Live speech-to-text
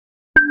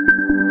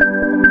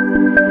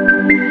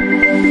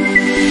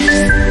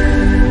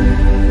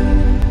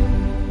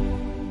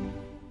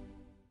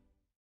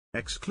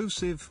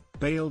Exclusive: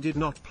 Bale did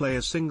not play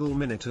a single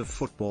minute of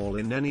football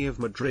in any of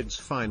Madrid's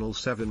final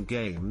 7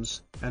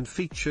 games, and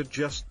featured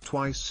just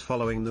twice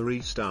following the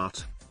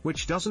restart,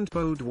 which doesn't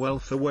bode well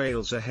for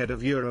Wales ahead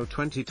of Euro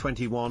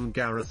 2021.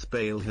 Gareth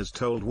Bale has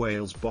told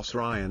Wales boss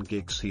Ryan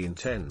Giggs he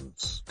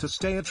intends to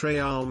stay at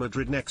Real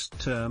Madrid next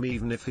term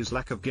even if his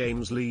lack of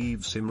games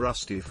leaves him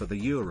rusty for the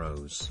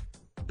Euros.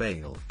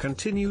 Bale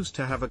continues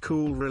to have a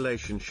cool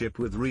relationship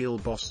with Real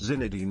boss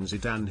Zinedine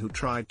Zidane, who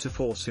tried to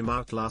force him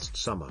out last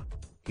summer.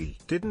 He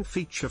didn't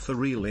feature for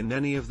Real in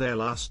any of their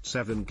last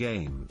 7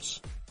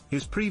 games.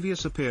 His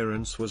previous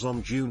appearance was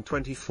on June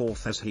 24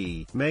 as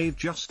he made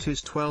just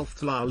his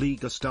 12th La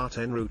Liga start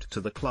en route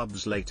to the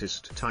club's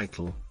latest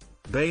title.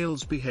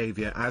 Bale's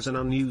behavior as an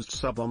unused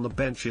sub on the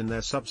bench in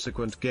their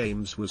subsequent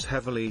games was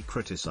heavily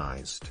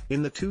criticized.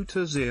 In the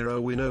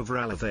 2-0 win over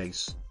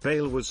Alaves,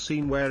 Bale was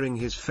seen wearing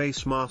his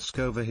face mask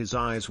over his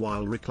eyes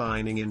while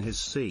reclining in his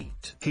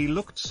seat. He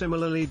looked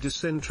similarly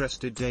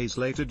disinterested days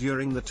later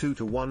during the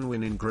 2-1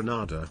 win in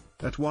Granada,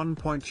 at one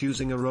point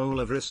using a roll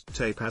of wrist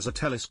tape as a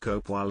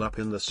telescope while up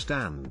in the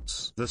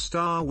stands. The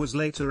star was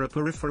later a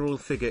peripheral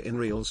figure in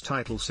Real's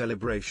title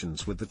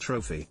celebrations with the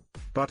trophy.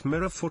 But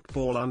Mirror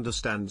Football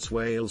understands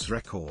Wales'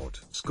 record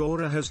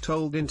scorer has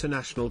told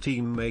international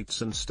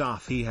teammates and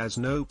staff he has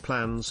no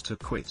plans to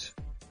quit.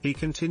 He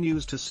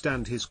continues to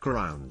stand his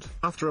ground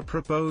after a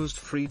proposed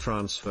free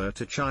transfer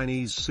to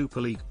Chinese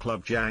Super League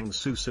club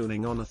Jiangsu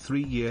Suning on a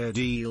 3-year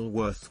deal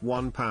worth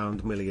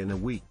 £1 million a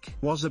week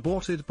was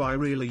aborted by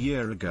Real a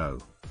year ago.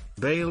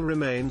 Bale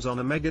remains on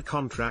a mega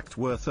contract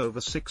worth over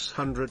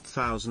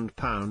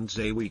 £600,000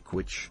 a week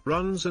which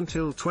runs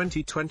until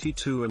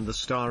 2022, and the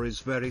star is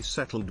very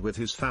settled with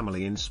his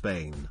family in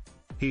Spain.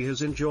 He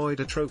has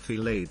enjoyed a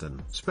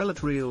trophy-laden spell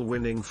at Real,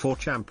 winning 4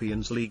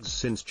 Champions Leagues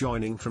since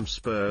joining from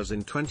Spurs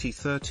in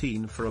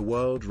 2013 for a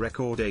world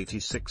record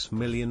 £86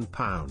 million.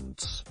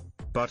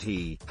 But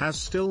he has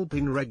still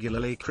been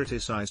regularly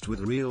criticised, with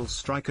Real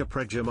striker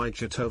Preja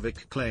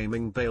Mijatovic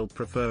claiming Bale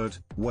preferred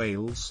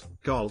Wales,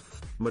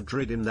 golf,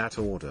 Madrid in that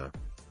order.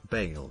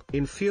 Bale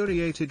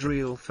infuriated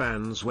Real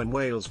fans when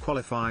Wales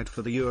qualified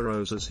for the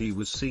Euros, as he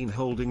was seen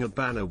holding a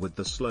banner with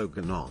the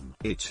slogan on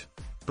it.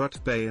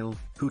 But Bale,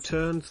 who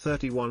turned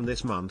 31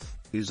 this month,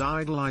 is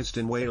idolised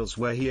in Wales,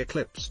 where he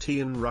eclipsed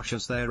Ian Rush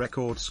as their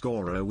record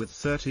scorer with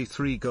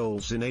 33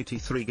 goals in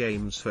 83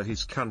 games for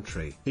his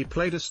country. He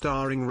played a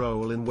starring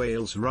role in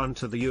Wales' run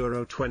to the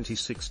Euro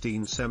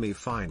 2016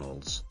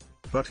 semi-finals.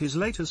 But his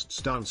latest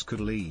stance could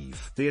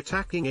leave the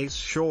attacking ace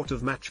short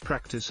of match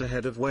practice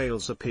ahead of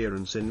Wales'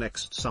 appearance in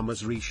next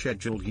summer's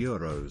rescheduled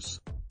Euros.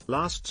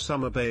 Last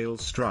summer Bale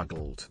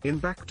struggled in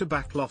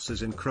back-to-back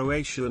losses in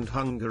Croatia and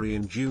Hungary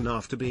in June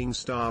after being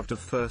starved of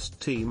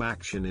first-team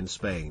action in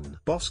Spain.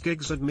 Boss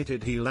Giggs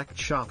admitted he lacked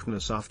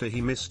sharpness after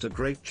he missed a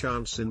great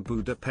chance in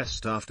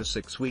Budapest after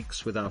 6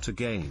 weeks without a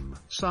game.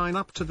 Sign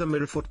up to the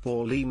Mirror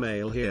Football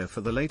email here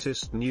for the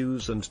latest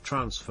news and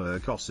transfer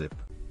gossip.